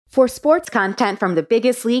For sports content from the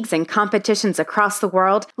biggest leagues and competitions across the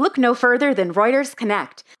world, look no further than Reuters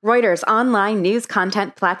Connect, Reuters' online news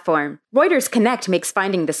content platform. Reuters Connect makes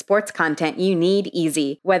finding the sports content you need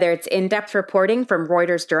easy, whether it's in-depth reporting from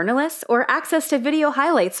Reuters journalists or access to video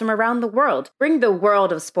highlights from around the world. Bring the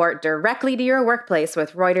world of sport directly to your workplace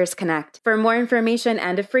with Reuters Connect. For more information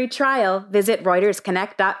and a free trial, visit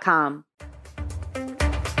ReutersConnect.com.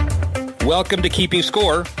 Welcome to Keeping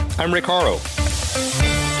Score. I'm Rick Horrow.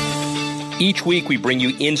 Each week we bring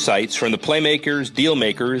you insights from the playmakers, deal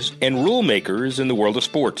makers, and rule makers in the world of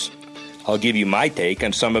sports. I'll give you my take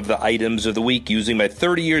on some of the items of the week using my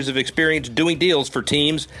 30 years of experience doing deals for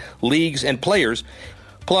teams, leagues, and players.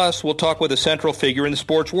 Plus, we'll talk with a central figure in the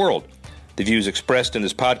sports world. The views expressed in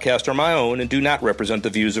this podcast are my own and do not represent the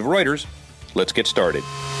views of Reuters. Let's get started.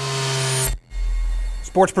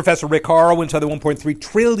 Sports professor Rick Horrow inside the $1.3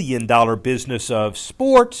 trillion business of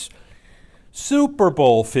sports. Super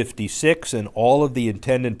Bowl 56 and all of the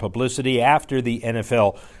attendant publicity after the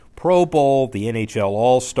NFL Pro Bowl, the NHL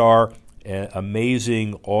All-Star,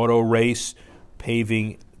 amazing auto race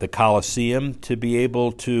paving the Coliseum to be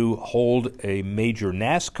able to hold a major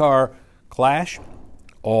NASCAR clash,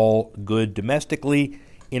 all good domestically,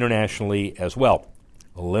 internationally as well.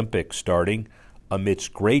 Olympics starting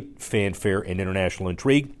amidst great fanfare and international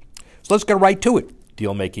intrigue. So let's get right to it.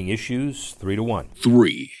 Deal-making issues, 3-1.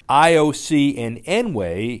 3. IOC and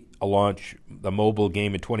Enway launch the mobile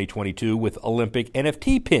game in 2022 with Olympic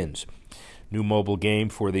NFT pins. New mobile game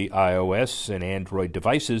for the iOS and Android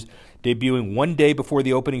devices, debuting one day before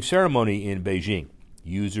the opening ceremony in Beijing.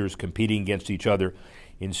 Users competing against each other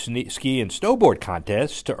in ski and snowboard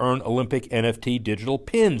contests to earn Olympic NFT digital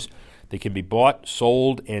pins. They can be bought,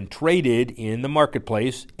 sold, and traded in the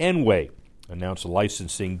marketplace. Enway announced a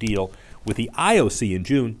licensing deal with the IOC in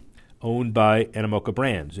June, owned by Animoca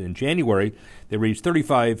Brands. In January, they raised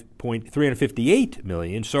 $35.358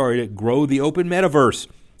 million, to grow the open metaverse.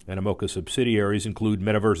 Animoca subsidiaries include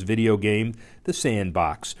metaverse video game The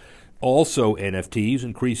Sandbox. Also NFTs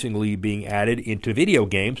increasingly being added into video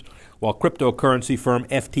games, while cryptocurrency firm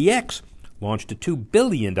FTX launched a $2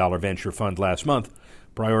 billion venture fund last month,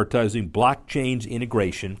 prioritizing blockchain's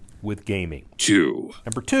integration with gaming. 2.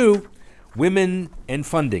 Number 2, women and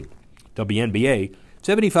funding. WNBA,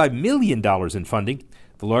 $75 million in funding,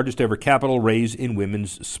 the largest ever capital raise in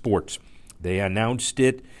women's sports. They announced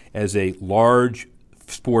it as a large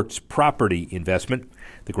sports property investment.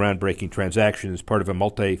 The groundbreaking transaction is part of a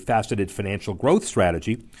multifaceted financial growth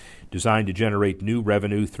strategy designed to generate new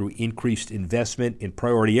revenue through increased investment in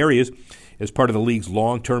priority areas as part of the league's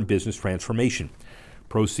long-term business transformation.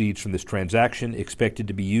 Proceeds from this transaction expected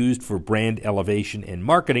to be used for brand elevation and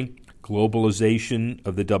marketing, globalization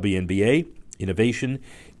of the WNBA, innovation,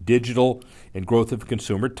 digital, and growth of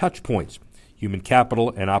consumer touchpoints, human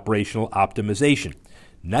capital, and operational optimization.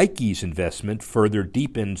 Nike's investment further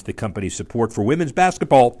deepens the company's support for women's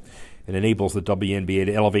basketball and enables the WNBA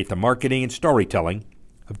to elevate the marketing and storytelling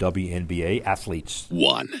of WNBA athletes.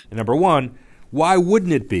 1. And number 1, why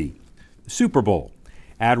wouldn't it be? The Super Bowl.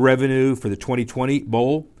 Ad revenue for the 2020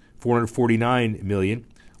 Bowl, $449 million.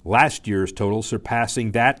 Last year's total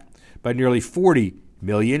surpassing that by nearly $40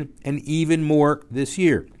 million, and even more this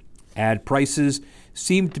year. Ad prices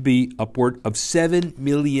seem to be upward of $7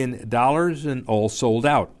 million and all sold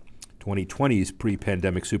out. 2020's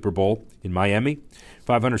pre-pandemic Super Bowl in Miami,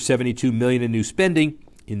 $572 million in new spending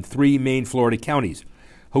in 3 main Florida counties.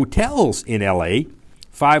 Hotels in L.A.,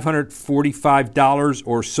 $545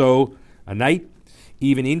 or so a night,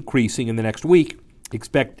 even increasing in the next week.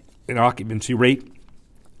 Expect an occupancy rate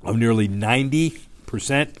of nearly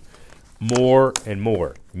 90%. More and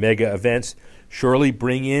more mega events surely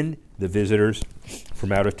bring in the visitors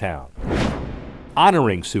from out of town.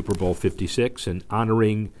 Honoring Super Bowl 56 and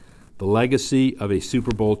honoring the legacy of a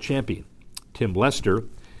Super Bowl champion, Tim Lester,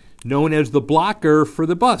 known as the blocker for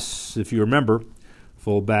the bus, if you remember,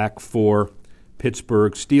 fullback for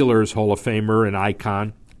Pittsburgh Steelers Hall of Famer and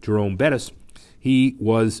icon Jerome Bettis. He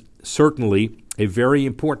was certainly a very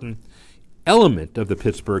important element of the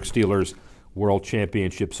Pittsburgh Steelers World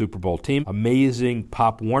Championship Super Bowl team. Amazing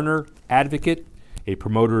Pop Warner advocate, a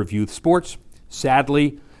promoter of youth sports,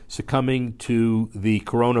 sadly succumbing to the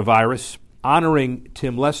coronavirus. Honoring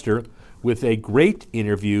Tim Lester with a great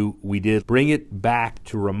interview we did. Bring it back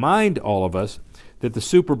to remind all of us that the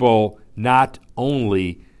Super Bowl not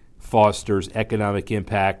only fosters economic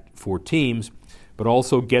impact for teams, but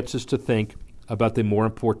also gets us to think about the more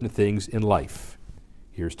important things in life.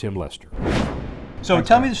 Here's Tim Lester. So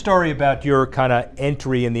tell me the story about your kind of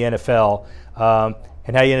entry in the NFL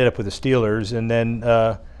and how you ended up with the Steelers, and then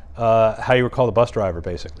how you were called a bus driver,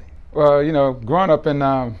 basically. Well, growing up in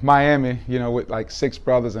Miami, with like 6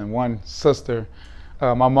 brothers and 1 sister,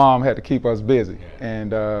 my mom had to keep us busy.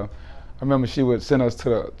 And I remember she would send us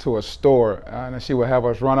to a store, and she would have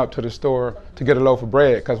us run up to the store to get a loaf of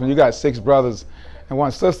bread. Because when you got 6 brothers and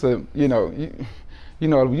 1 sister, you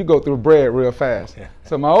go through bread real fast. Yeah.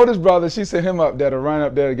 So my oldest brother, she sent him up there to run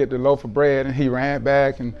up there to get the loaf of bread, and he ran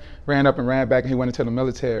back and ran up and ran back, and he went into the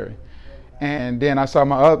military. And then I saw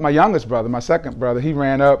my youngest brother, my second brother, he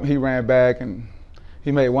ran up, he ran back, and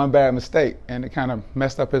he made one bad mistake, and it kind of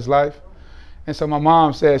messed up his life. And so my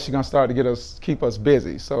mom said she's gonna start to keep us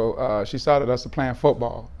busy. So she started us playing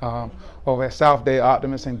football over at South Day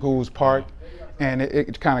Optimist in Goulds Park, and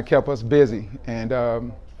it kind of kept us busy. And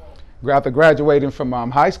after graduating from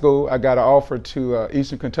high school, I got an offer to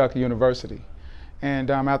Eastern Kentucky University. And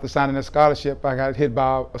after signing a scholarship, I got hit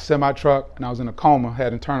by a semi-truck, and I was in a coma,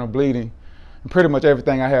 had internal bleeding. And pretty much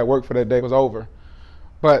everything I had worked for that day was over.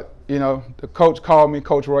 But, the coach called me,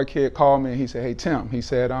 Coach Roy Kidd called me, and he said, "Hey, Tim," he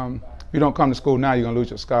said, "if you don't come to school now, you're going to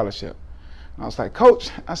lose your scholarship." And I was like,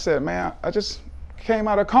 "Coach," I said, "Man, I just came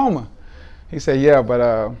out of coma." He said, "Yeah,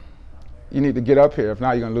 but you need to get up here. If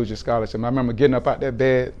not, you're going to lose your scholarship." And I remember getting up out that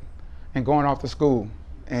bed and going off to school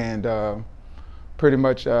and pretty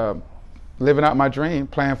much living out my dream,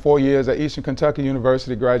 playing 4 years at Eastern Kentucky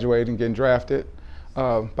University, graduating, getting drafted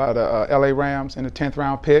by the LA Rams in the 10th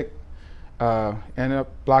round pick. Ended up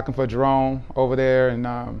blocking for Jerome over there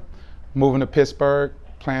and moving to Pittsburgh,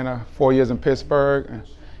 playing 4 years in Pittsburgh. And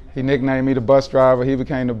he nicknamed me the bus driver. He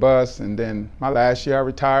became the bus. And then my last year I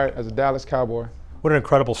retired as a Dallas Cowboy. What an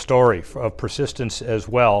incredible story of persistence as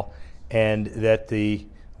well, and that the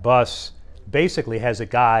bus basically has a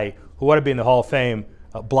guy who ought to be in the Hall of Fame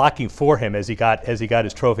blocking for him as he got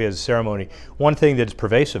his trophy as a ceremony. One thing that's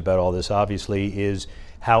pervasive about all this, obviously, is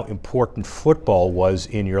how important football was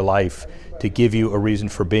in your life to give you a reason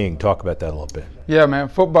for being. Talk about that a little bit. Yeah, man,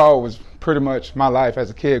 football was pretty much my life as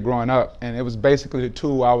a kid growing up, and it was basically the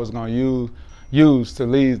tool I was going to use to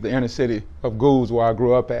leave the inner city of Goulds where I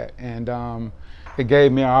grew up at. And it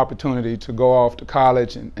gave me an opportunity to go off to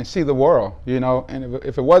college and see the world, and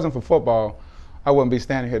if it wasn't for football, I wouldn't be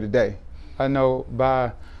standing here today. I know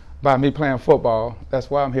by me playing football, that's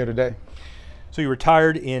why I'm here today. So you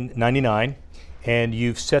retired in '99, and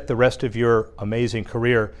you've set the rest of your amazing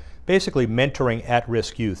career basically mentoring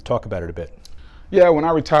at-risk youth. Talk about it a bit. Yeah, when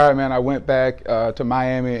I retired, man, I went back to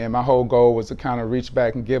Miami, and my whole goal was to kind of reach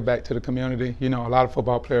back and give back to the community. A lot of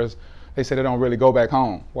football players, they say they don't really go back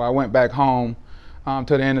home. Well, I went back home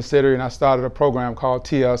to the inner city, and I started a program called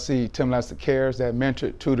TLC, Tim Lester Cares, that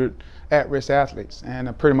mentored, tutored at-risk athletes, and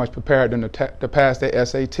I pretty much prepared them to pass their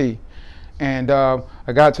SAT. And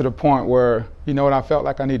I got to the point where, I felt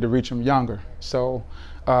like I needed to reach them younger. So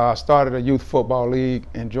I started a youth football league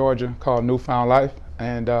in Georgia called Newfound Life,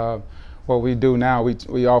 and what we do now,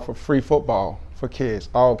 we offer free football for kids,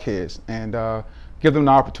 all kids, and give them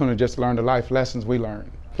the opportunity just to learn the life lessons we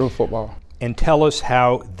learned through football. And tell us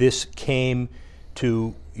how this came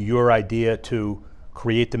to your idea to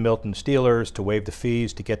create the Milton Steelers, to waive the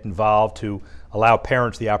fees, to get involved, to allow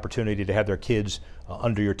parents the opportunity to have their kids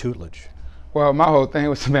under your tutelage. Well, my whole thing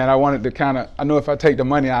was, man, I wanted to I knew if I take the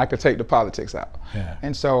money, I could take the politics out. Yeah.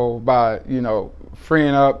 And so by,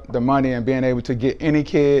 freeing up the money and being able to get any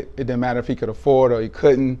kid, it didn't matter if he could afford or he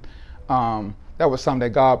couldn't, that was something that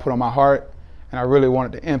God put on my heart, and I really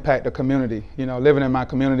wanted to impact the community. Living in my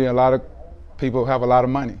community, a lot of people have a lot of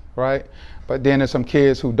money, right? But then there's some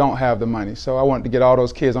kids who don't have the money. So I wanted to get all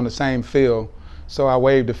those kids on the same field. So I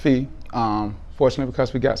waived the fee, fortunately,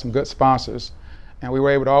 because we got some good sponsors. And we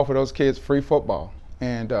were able to offer those kids free football.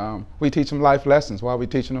 And we teach them life lessons while we're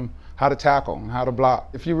teaching them how to tackle and how to block.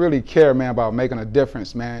 If you really care, man, about making a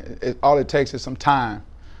difference, man, all it takes is some time,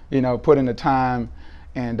 put in the time.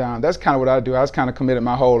 And that's kind of what I do. I was kind of committed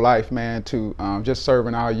my whole life, man, to just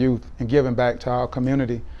serving our youth and giving back to our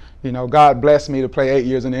community. God blessed me to play 8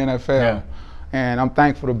 years in the NFL. Yeah. And I'm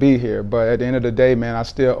thankful to be here. But at the end of the day, man, I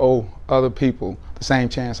still owe other people the same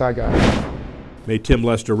chance I got. May Tim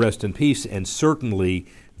Lester rest in peace, and certainly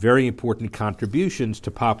very important contributions to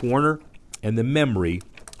Pop Warner and the memory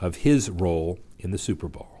of his role in the Super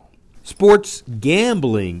Bowl. Sports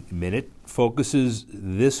Gambling Minute focuses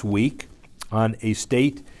this week on a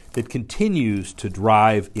state that continues to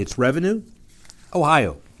drive its revenue,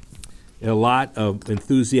 Ohio. A lot of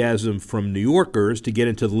enthusiasm from New Yorkers to get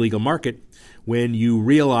into the legal market when you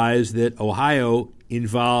realize that Ohio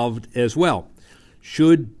involved as well.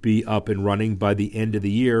 Should be up and running by the end of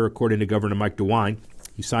the year, according to Governor Mike DeWine.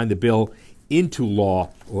 He signed the bill into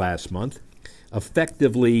law last month,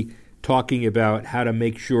 effectively talking about how to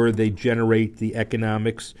make sure they generate the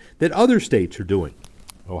economics that other states are doing.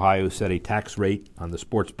 Ohio set a tax rate on the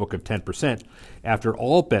sports book of 10% after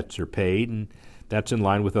all bets are paid, and that's in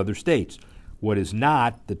line with other states. What is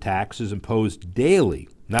not, the tax is imposed daily,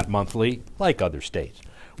 not monthly, like other states.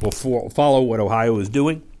 We'll follow what Ohio is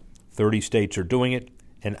doing. 30 states are doing it,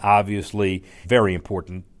 and obviously very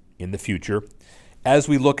important in the future as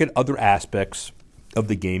we look at other aspects of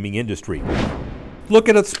the gaming industry. Look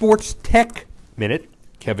at a sports tech minute.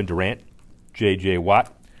 Kevin Durant, J.J.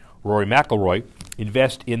 Watt, Rory McIlroy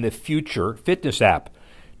invest in the Future fitness app.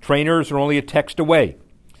 Trainers are only a text away.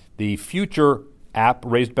 The Future app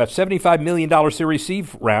raised about $75 million Series C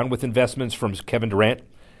round with investments from Kevin Durant,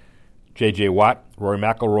 J.J. Watt, Rory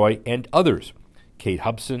McIlroy, and others. Kate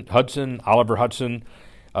Hudson, Oliver Hudson,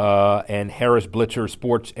 and Harris Blitzer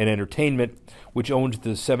Sports and Entertainment, which owns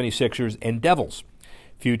the 76ers and Devils.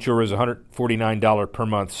 Future is a $149 per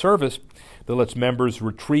month service that lets members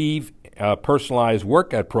retrieve personalized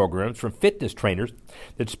workout programs from fitness trainers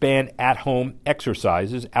that span at-home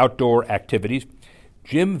exercises, outdoor activities,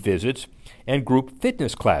 gym visits, and group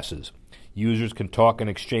fitness classes. Users can talk and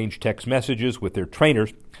exchange text messages with their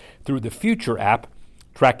trainers through the Future app,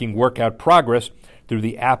 tracking workout progress through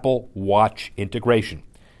the Apple Watch integration.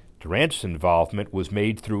 Durant's involvement was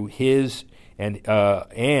made through his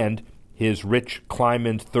and his Rich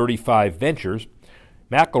Kleiman 35 Ventures.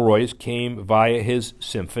 McIlroy's came via his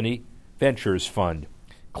Symphony Ventures Fund.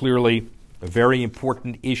 Clearly, a very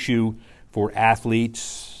important issue for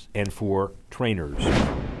athletes and for trainers.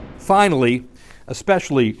 Finally,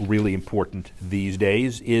 especially really important these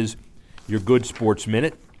days, is your Good Sports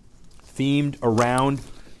Minute, themed around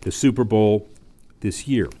the Super Bowl this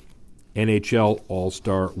year. NHL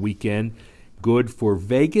All-Star Weekend, good for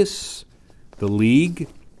Vegas, the league,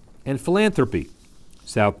 and philanthropy.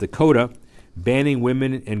 South Dakota banning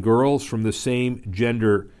women and girls from the same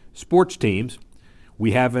gender sports teams.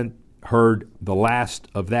 We haven't heard the last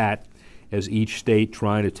of that, as each state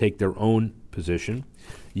trying to take their own position.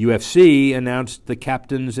 UFC announced the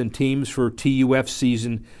captains and teams for TUF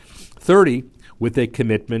Season 30 with a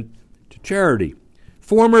commitment to charity.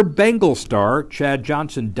 Former Bengal star Chad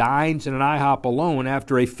Johnson dines in an IHOP alone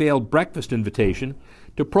after a failed breakfast invitation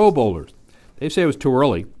to Pro Bowlers. They say it was too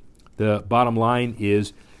early. The bottom line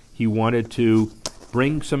is he wanted to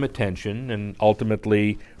bring some attention and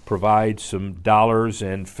ultimately provide some dollars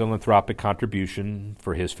and philanthropic contribution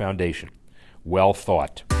for his foundation. Well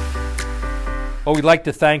thought. Well, we'd like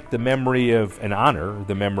to thank the memory of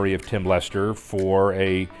Tim Lester for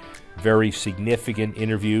a very significant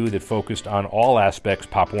interview that focused on all aspects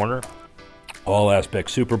Pop Warner, all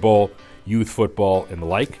aspects Super Bowl, youth football, and the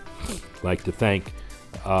like. I'd like to thank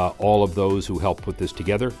all of those who helped put this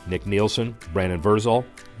together, Nick Nielsen, Brandon Verzal,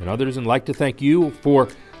 and others, and I'd like to thank you for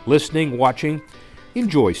listening, watching.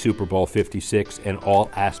 Enjoy Super Bowl 56 and all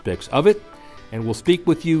aspects of it, and we'll speak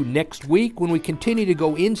with you next week when we continue to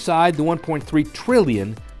go inside the $1.3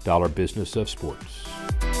 trillion business of sports.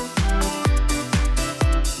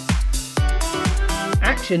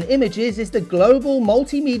 Action Images is the global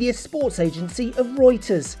multimedia sports agency of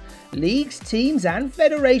Reuters. Leagues, teams and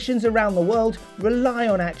federations around the world rely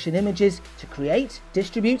on Action Images to create,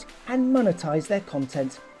 distribute and monetize their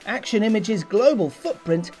content. Action Images' global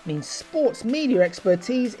footprint means sports media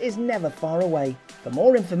expertise is never far away. For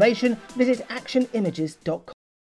more information, visit actionimages.com.